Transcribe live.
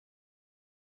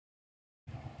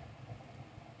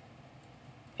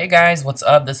Hey guys, what's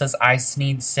up? This is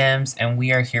iSneedSims, and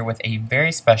we are here with a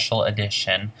very special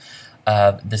edition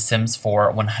of The Sims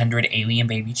 4 100 Alien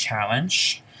Baby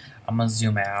Challenge. I'm gonna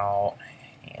zoom out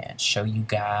and show you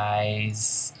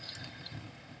guys.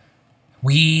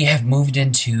 We have moved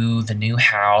into the new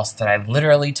house that I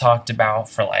literally talked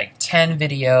about for like 10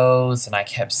 videos, and I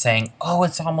kept saying, oh,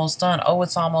 it's almost done, oh,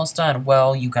 it's almost done.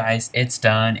 Well, you guys, it's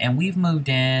done, and we've moved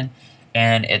in,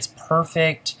 and it's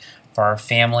perfect for our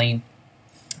family.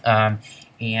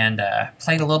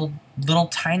 Played a little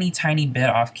tiny bit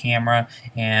off camera,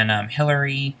 and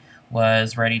Hillary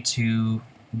was ready to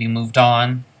be moved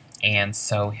on, and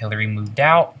so Hillary moved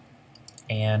out,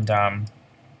 and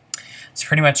it's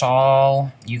pretty much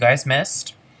all you guys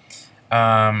missed.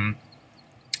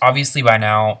 Obviously by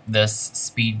now this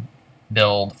speed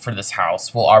build for this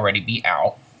house will already be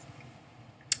out.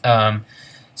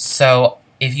 So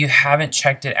if you haven't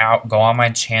checked it out, go on my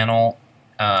channel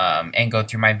and go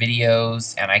through my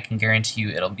videos, and I can guarantee you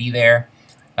it'll be there.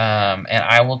 And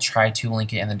I will try to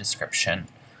link it in the description.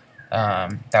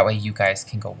 That way you guys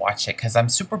can go watch it, because I'm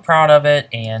super proud of it.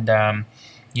 And,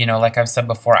 you know, like I've said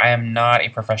before, I am not a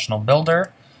professional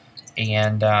builder.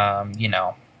 And, you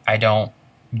know, I don't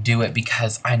do it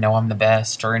because I know I'm the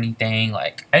best or anything.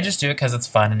 Like, I just do it because it's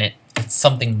fun, and it's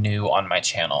something new on my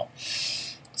channel.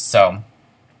 So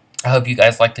I hope you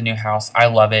guys like the new house. I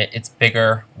love it. It's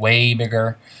bigger, way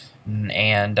bigger,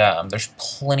 and there's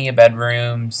plenty of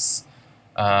bedrooms.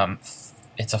 Technically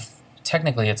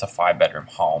it's a 5-bedroom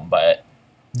home, but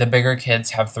the bigger kids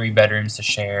have 3 bedrooms to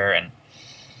share, and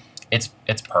it's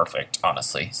perfect,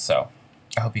 honestly. So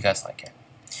I hope you guys like it.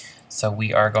 So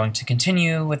we are going to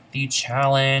continue with the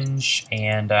challenge,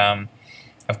 and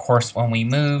of course when we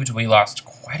moved we lost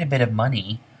quite a bit of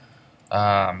money.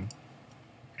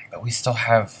 But we still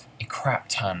have a crap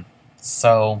ton,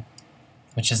 so,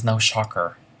 which is no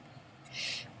shocker.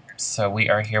 So we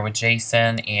are here with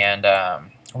Jason, and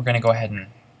we're going to go ahead and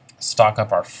stock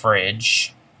up our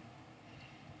fridge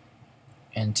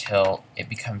until it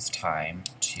becomes time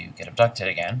to get abducted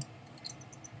again.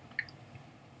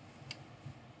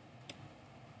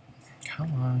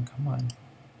 Come on, come on.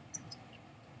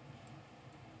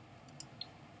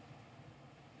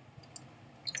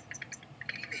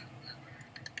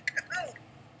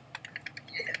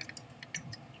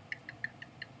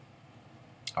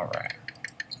 Alright.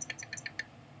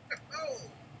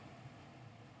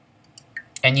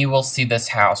 And you will see this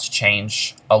house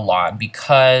change a lot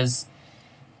because,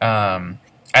 as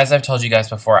I've told you guys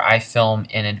before, I film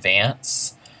in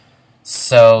advance.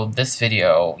 So this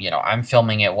video, you know, I'm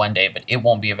filming it one day, but it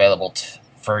won't be available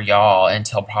for y'all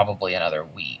until probably another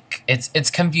week.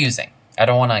 It's confusing. I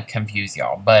don't want to confuse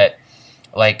y'all, but,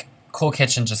 like, Cool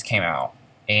Kitchen just came out,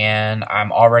 and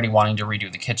I'm already wanting to redo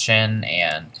the kitchen,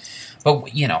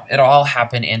 but, you know, it'll all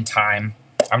happen in time.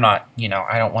 I'm not, you know,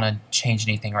 I don't want to change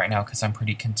anything right now because I'm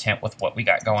pretty content with what we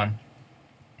got going.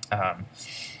 But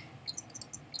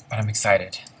I'm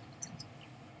excited.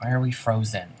 Why are we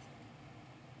frozen?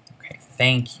 Okay,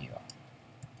 thank you.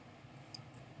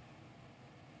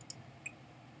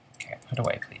 Okay, put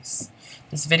away, please.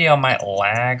 This video might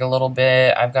lag a little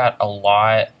bit. I've got a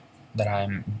lot that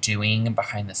I'm doing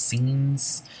behind the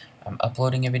scenes. I'm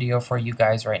uploading a video for you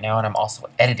guys right now, and I'm also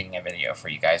editing a video for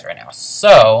you guys right now.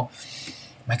 So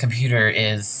my computer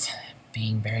is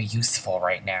being very useful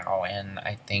right now, and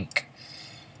I think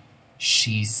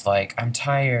she's like, I'm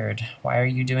tired. Why are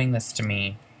you doing this to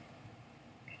me?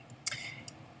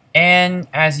 And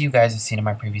as you guys have seen in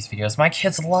my previous videos, my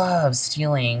kids love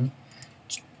stealing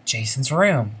Jason's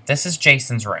room. This is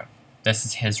Jason's room. This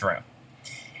is his room.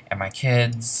 And my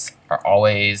kids are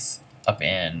always up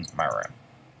in my room.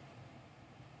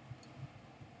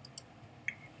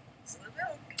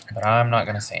 But I'm not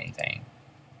going to say anything.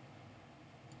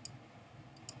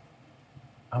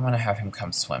 I'm going to have him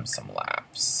come swim some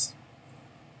laps.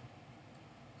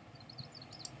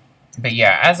 But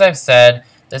yeah, as I've said,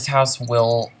 this house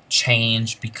will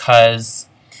change because,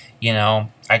 you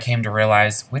know, I came to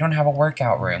realize we don't have a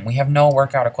workout room. We have no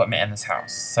workout equipment in this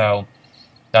house. So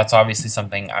that's obviously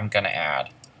something I'm going to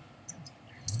add.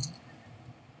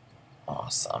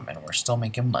 Awesome, and we're still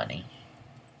making money.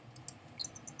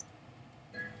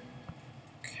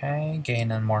 Okay,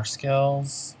 gaining more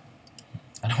skills.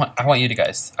 I want you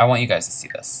guys to see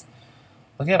this.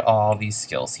 Look at all these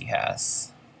skills he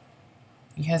has.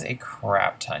 He has a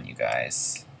crap ton, you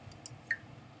guys.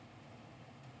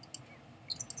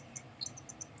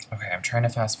 Okay, I'm trying to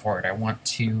fast forward. I want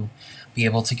to be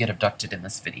able to get abducted in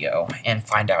this video and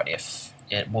find out if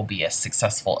it will be a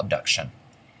successful abduction.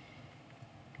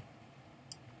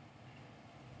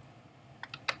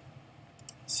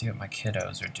 Let's see what my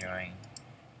kiddos are doing.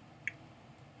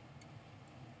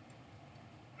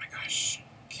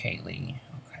 Kaylee.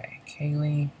 Okay,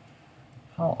 Kaylee,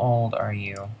 how old are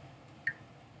you?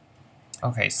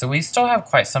 Okay, so we still have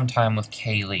quite some time with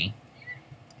Kaylee.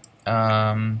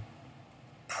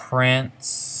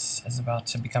 Prince is about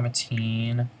to become a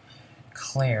teen.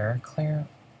 Claire,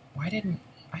 why didn't...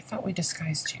 I thought we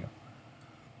disguised you.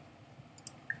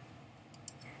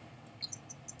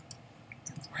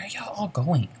 Where are y'all all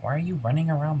going? Why are you running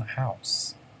around the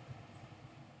house?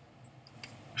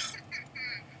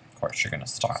 Of course, you're gonna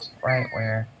stop right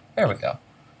where... There we go.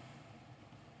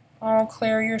 Oh,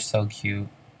 Claire, you're so cute.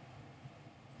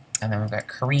 And then we've got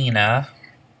Karina.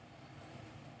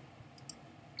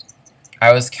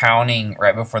 I was counting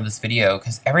right before this video,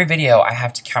 because every video I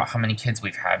have to count how many kids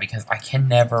we've had, because I can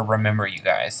never remember, you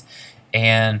guys.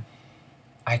 And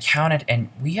I counted, and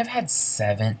we have had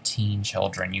 17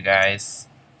 children, you guys.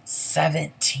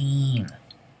 17!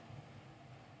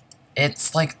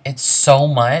 It's like, it's so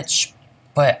much,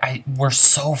 but we're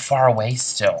so far away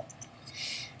still.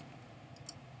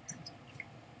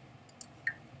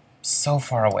 So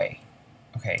far away.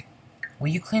 Okay. Will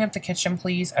you clean up the kitchen,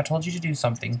 please? I told you to do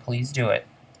something. Please do it.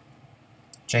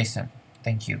 Jason,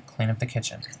 thank you. Clean up the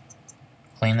kitchen.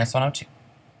 Clean this one up, too.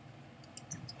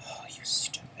 Oh, you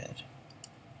stupid.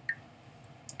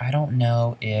 I don't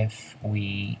know if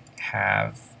we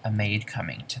have a maid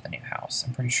coming to the new house.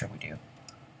 I'm pretty sure we do.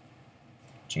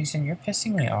 Jason, you're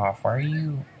pissing me off. Why are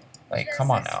you... Like, come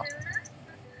on now.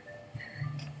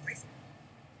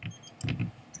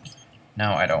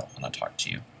 No, I don't want to talk to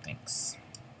you. Thanks.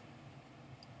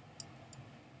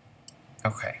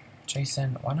 Okay,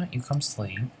 Jason, why don't you come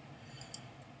sleep?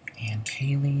 And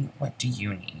Kaylee, what do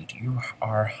you need? You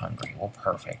are hungry. Well,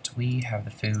 perfect. We have the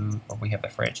food, or we have the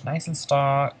fridge nice and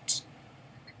stocked.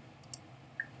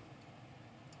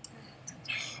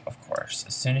 Of course,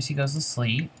 as soon as he goes to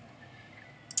sleep,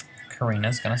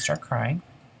 Karina's gonna start crying.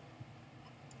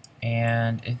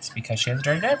 And it's because she has a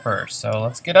dirty diaper. So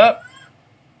let's get up.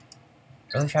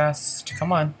 Really fast.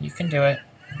 Come on, you can do it.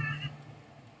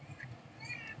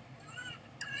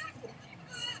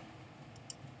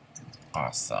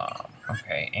 Awesome.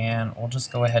 Okay, and we'll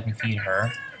just go ahead and feed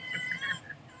her.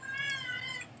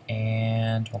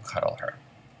 And we'll cuddle her.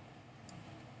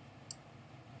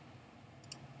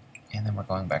 And then we're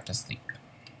going back to sleep.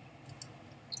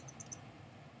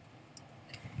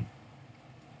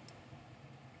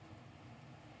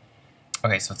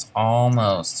 Okay, so it's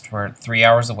almost, we're 3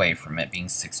 hours away from it being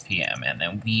 6 p.m. And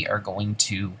then we are going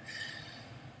to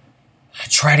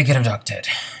try to get abducted.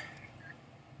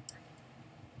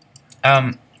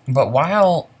 But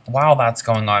while that's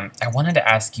going on, I wanted to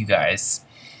ask you guys,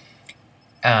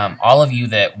 all of you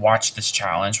that watch this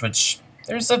challenge, which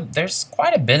there's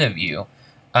quite a bit of you,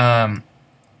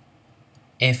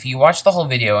 if you watch the whole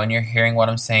video and you're hearing what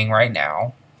I'm saying right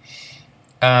now,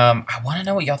 I want to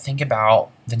know what y'all think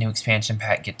about the new expansion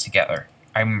pack Get Together.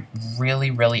 I'm really,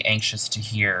 really anxious to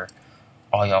hear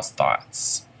all y'all's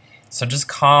thoughts. So just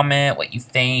comment what you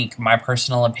think. My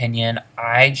personal opinion,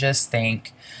 I just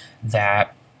think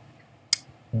that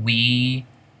we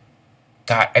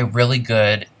got a really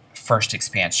good first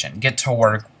expansion. Get to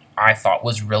Work, I thought,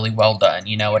 was really well done.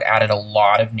 You know, it added a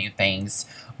lot of new things.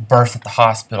 Birth at the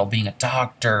hospital, being a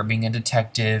doctor, being a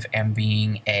detective, and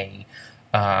being a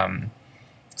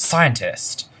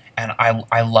scientist. And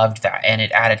I loved that. And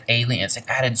it added aliens. It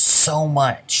added so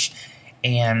much.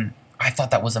 And I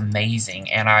thought that was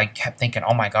amazing. And I kept thinking,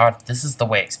 oh my god, this is the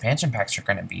way expansion packs are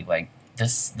going to be. Like,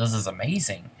 this is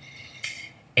amazing.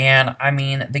 And, I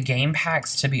mean, the game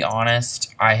packs, to be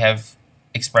honest, I have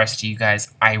expressed to you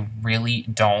guys, I really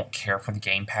don't care for the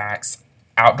game packs.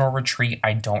 Outdoor Retreat,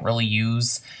 I don't really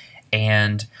use.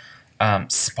 And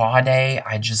Spa Day,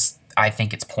 I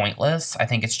think it's pointless. I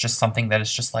think it's just something that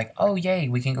is just like, oh, yay,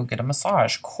 we can go get a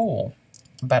massage. Cool.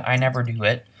 But I never do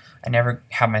it. I never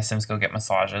have my Sims go get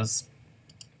massages.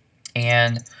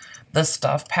 And the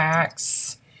stuff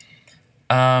packs,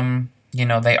 you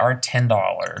know, they are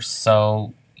 $10.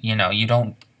 So, you know, you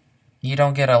don't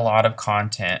get a lot of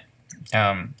content.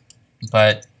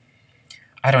 But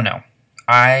I don't know.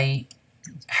 I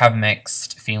have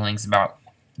mixed feelings about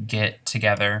Get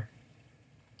Together.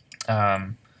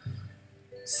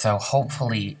 So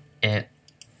hopefully it,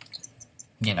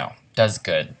 you know, does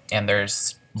good. And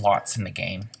there's lots in the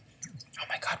game. Oh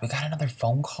my god, we got another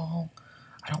phone call?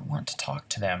 I don't want to talk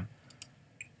to them.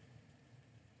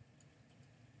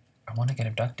 I want to get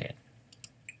abducted.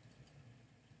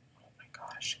 Oh my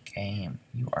gosh, game.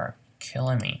 You are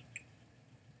killing me.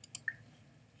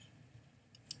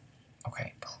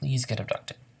 Okay, please get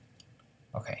abducted.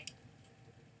 Okay.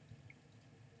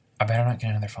 I better not get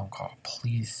another phone call.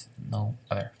 Please, no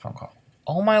other phone call.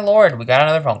 Oh my lord, we got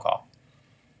another phone call.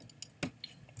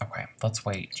 let's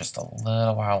wait just a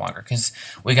little while longer, because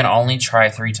we can only try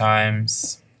 3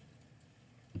 times.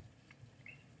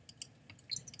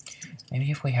 Maybe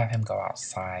if we have him go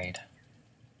outside.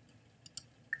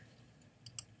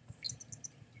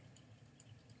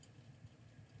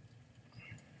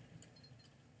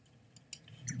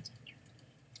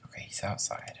 Okay, he's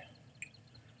outside.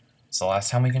 It's the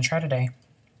last time we can try today.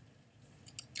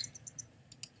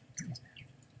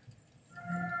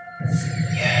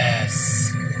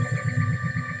 Yes!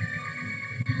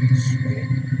 Sweet.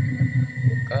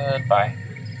 Goodbye.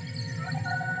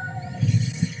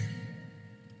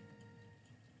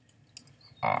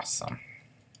 Awesome.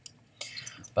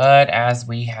 But as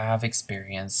we have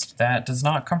experienced, that does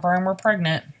not confirm we're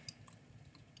pregnant.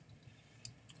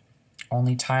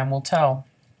 Only time will tell.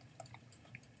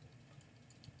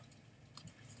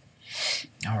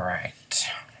 Alright.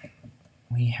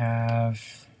 We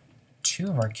have 2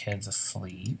 of our kids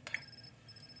asleep.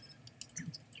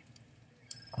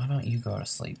 Why don't you go to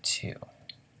sleep too?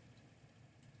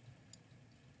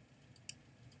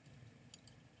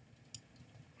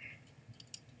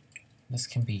 This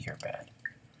can be your bed.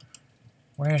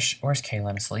 Where's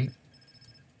Kaylin asleep?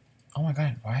 Oh my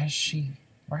god, why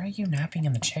are you napping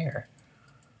in the chair?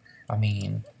 I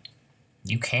mean,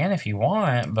 you can if you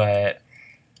want, but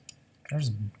there's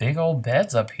big old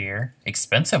beds up here.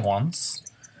 Expensive ones.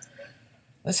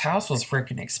 This house was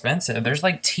freaking expensive. There's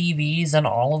like TVs in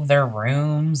all of their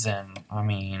rooms, and I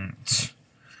mean,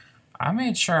 I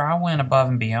made sure I went above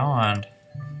and beyond.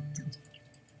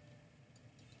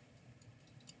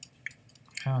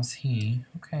 How's he?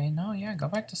 Okay, no, yeah, go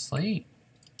back to sleep.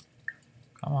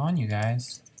 Come on, you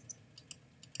guys.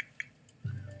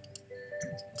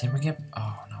 Did we get...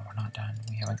 Oh, no, we're not done.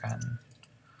 We haven't gotten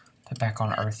put back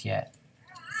on Earth yet.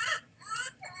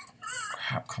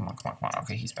 Crap, come on, come on, come on.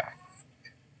 Okay, he's back.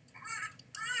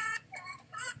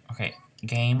 Okay,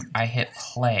 game, I hit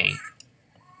play.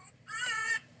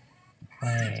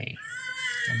 Play.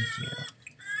 Thank you.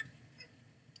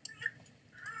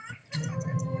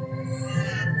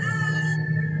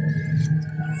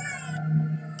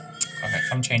 Okay,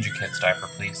 come change your kid's diaper,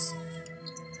 please.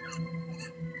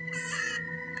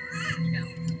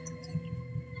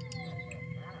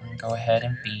 Go ahead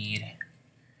and feed.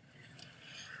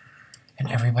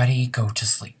 And everybody go to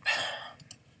sleep.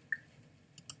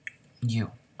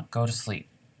 You, go to sleep.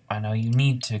 I know you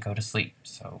need to go to sleep,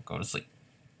 so go to sleep.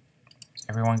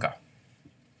 Everyone go.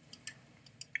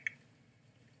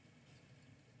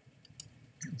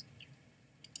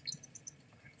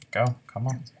 Go, come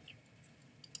on.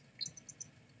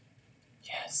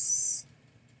 Yes.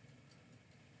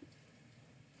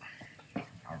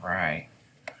 Alright.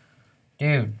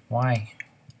 Dude, why?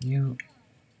 You...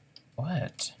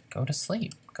 What? Go to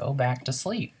sleep. Go back to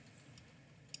sleep.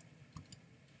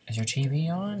 Is your TV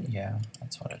on? Yeah,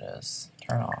 that's what it is.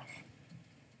 Turn off.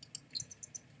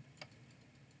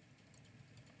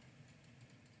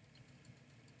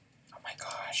 Oh my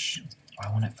gosh. Why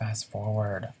won't it fast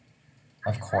forward?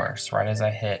 Of course, right as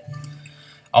I hit.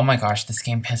 Oh my gosh, this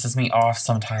game pisses me off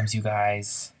sometimes, you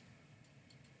guys.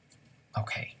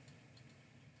 Okay.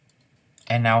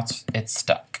 And now it's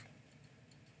stuck.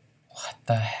 What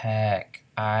the heck?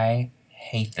 I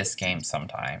hate this game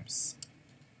sometimes.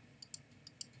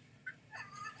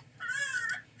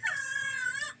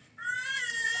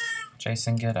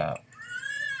 Jason, get up.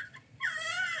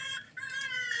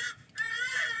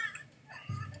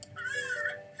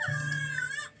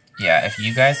 Yeah, if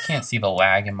you guys can't see the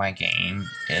lag in my game,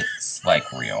 it's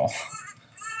like real.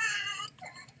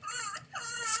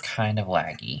 It's kind of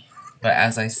laggy. But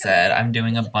as I said, I'm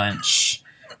doing a bunch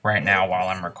right now while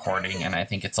I'm recording, and I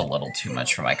think it's a little too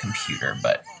much for my computer,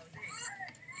 but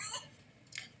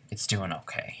it's doing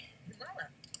okay.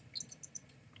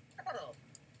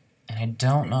 And I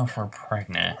don't know if we're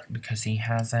pregnant, because he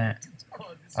hasn't,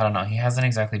 I don't know, he hasn't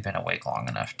exactly been awake long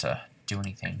enough to do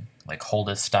anything, like hold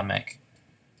his stomach.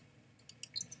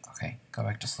 Okay, go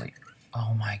back to sleep.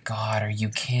 Oh my god, are you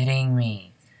kidding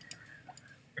me?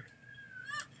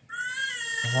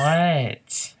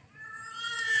 What?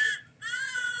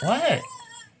 What?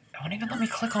 Don't even let me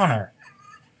click on her.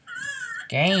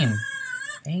 Game.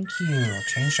 Thank you.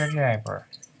 Change your diaper.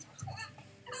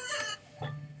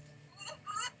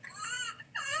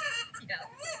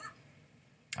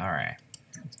 Alright.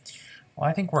 Well,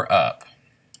 I think we're up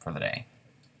for the day.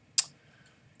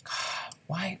 God,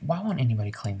 why won't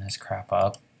anybody clean this crap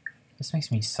up? This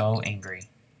makes me so angry.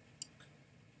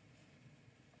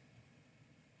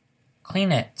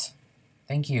 Clean it.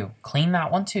 Thank you. Clean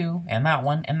that one too, and that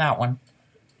one, and that one.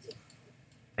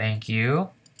 Thank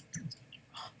you.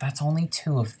 That's only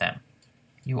 2 of them.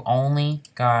 You only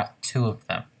got 2 of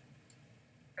them.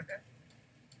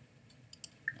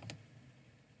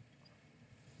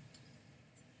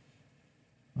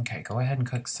 Okay, go ahead and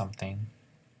cook something.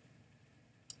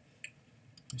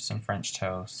 Do some French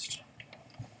toast.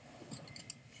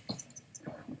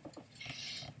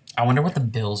 I wonder what the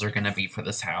bills are going to be for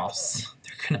this house.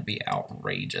 They're going to be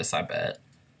outrageous, I bet.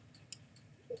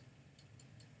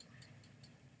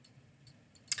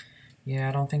 Yeah,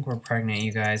 I don't think we're pregnant,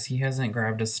 you guys. He hasn't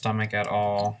grabbed his stomach at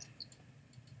all.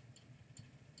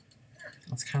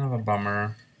 That's kind of a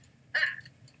bummer.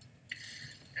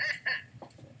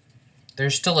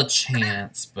 There's still a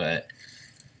chance, but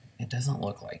it doesn't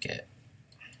look like it.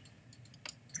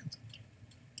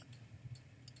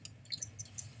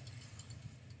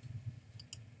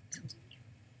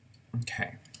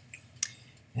 Okay.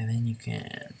 And then you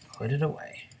can put it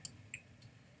away.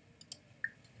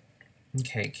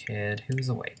 Okay, kid, who's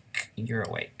awake? You're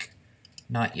awake.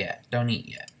 Not yet. Don't eat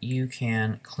yet. You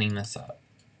can clean this up.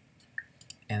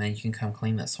 And then you can come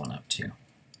clean this one up, too.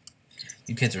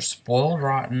 You kids are spoiled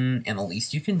rotten, and the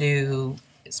least you can do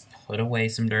is put away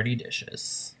some dirty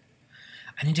dishes.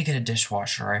 I need to get a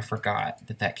dishwasher. I forgot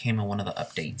that came in one of the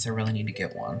updates. I really need to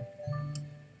get one.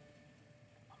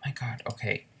 Oh my god,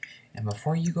 okay. And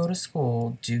before you go to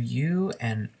school, do you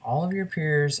and all of your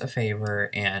peers a favor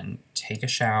and take a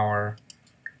shower,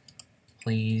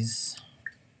 please.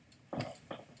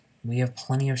 We have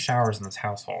plenty of showers in this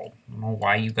household. I don't know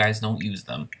why you guys don't use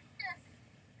them.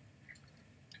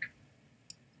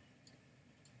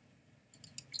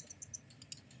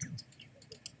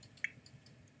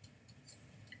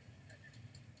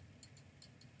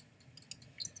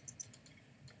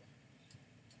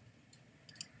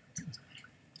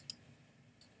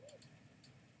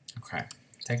 Okay,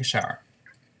 take a shower.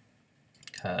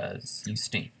 Because you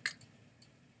stink.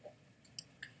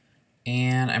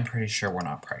 And I'm pretty sure we're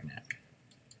not pregnant.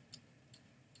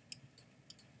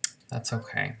 That's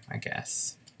okay, I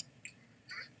guess.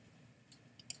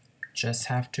 Just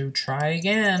have to try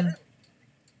again.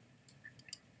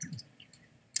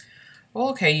 Well,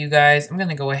 okay, you guys, I'm going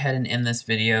to go ahead and end this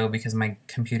video because my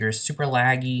computer is super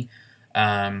laggy.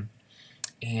 And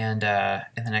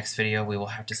in the next video, we will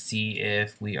have to see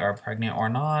if we are pregnant or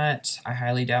not. I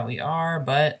highly doubt we are,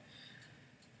 but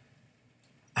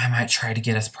I might try to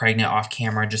get us pregnant off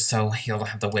camera just so y'all don't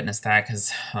have to witness that,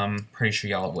 because I'm pretty sure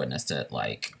y'all have witnessed it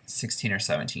like 16 or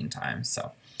 17 times.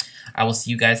 So I will see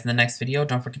you guys in the next video.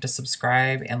 Don't forget to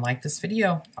subscribe and like this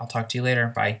video. I'll talk to you later.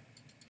 Bye.